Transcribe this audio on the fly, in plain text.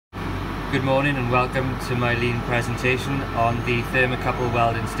Good morning and welcome to my lean presentation on the thermocouple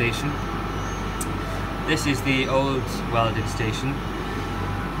welding station. This is the old welding station.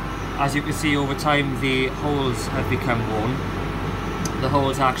 As you can see, over time the holes have become worn. The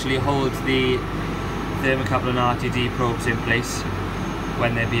holes actually hold the thermocouple and RTD probes in place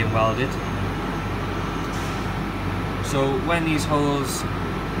when they're being welded. So when these holes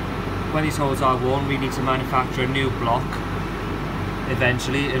are worn, we need to manufacture a new block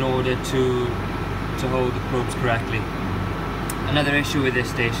eventually in order to hold the probes correctly. Another issue with this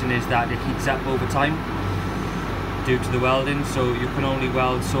station is that it heats up over time due to the welding, so you can only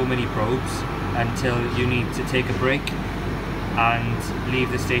weld so many probes until you need to take a break and leave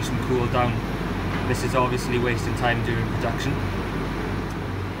the station cool down. This is obviously wasting time during production.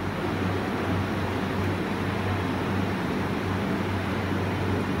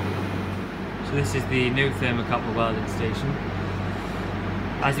 So this is the new thermocouple welding station.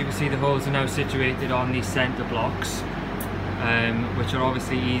 As you can see, the holes are now situated on the centre blocks, which are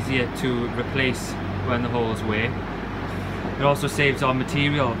obviously easier to replace when the holes wear. It also saves on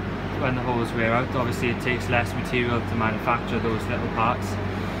material when the holes wear out. Obviously it takes less material to manufacture those little parts.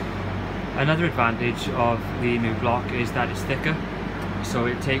 Another advantage of the new block is that it's thicker, so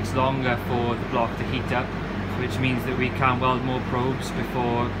it takes longer for the block to heat up, which means that we can weld more probes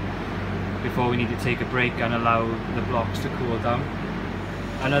before we need to take a break and allow the blocks to cool down.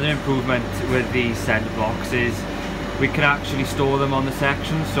 Another improvement with these centre blocks is we can actually store them on the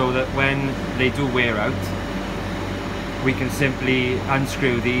section, so that when they do wear out, we can simply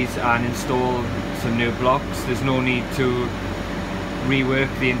unscrew these and install some new blocks. There's no need to rework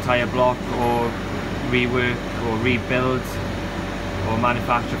the entire block or rework or rebuild or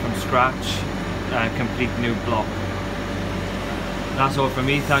manufacture from scratch a complete new block. That's all from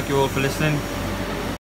me. Thank you all for listening.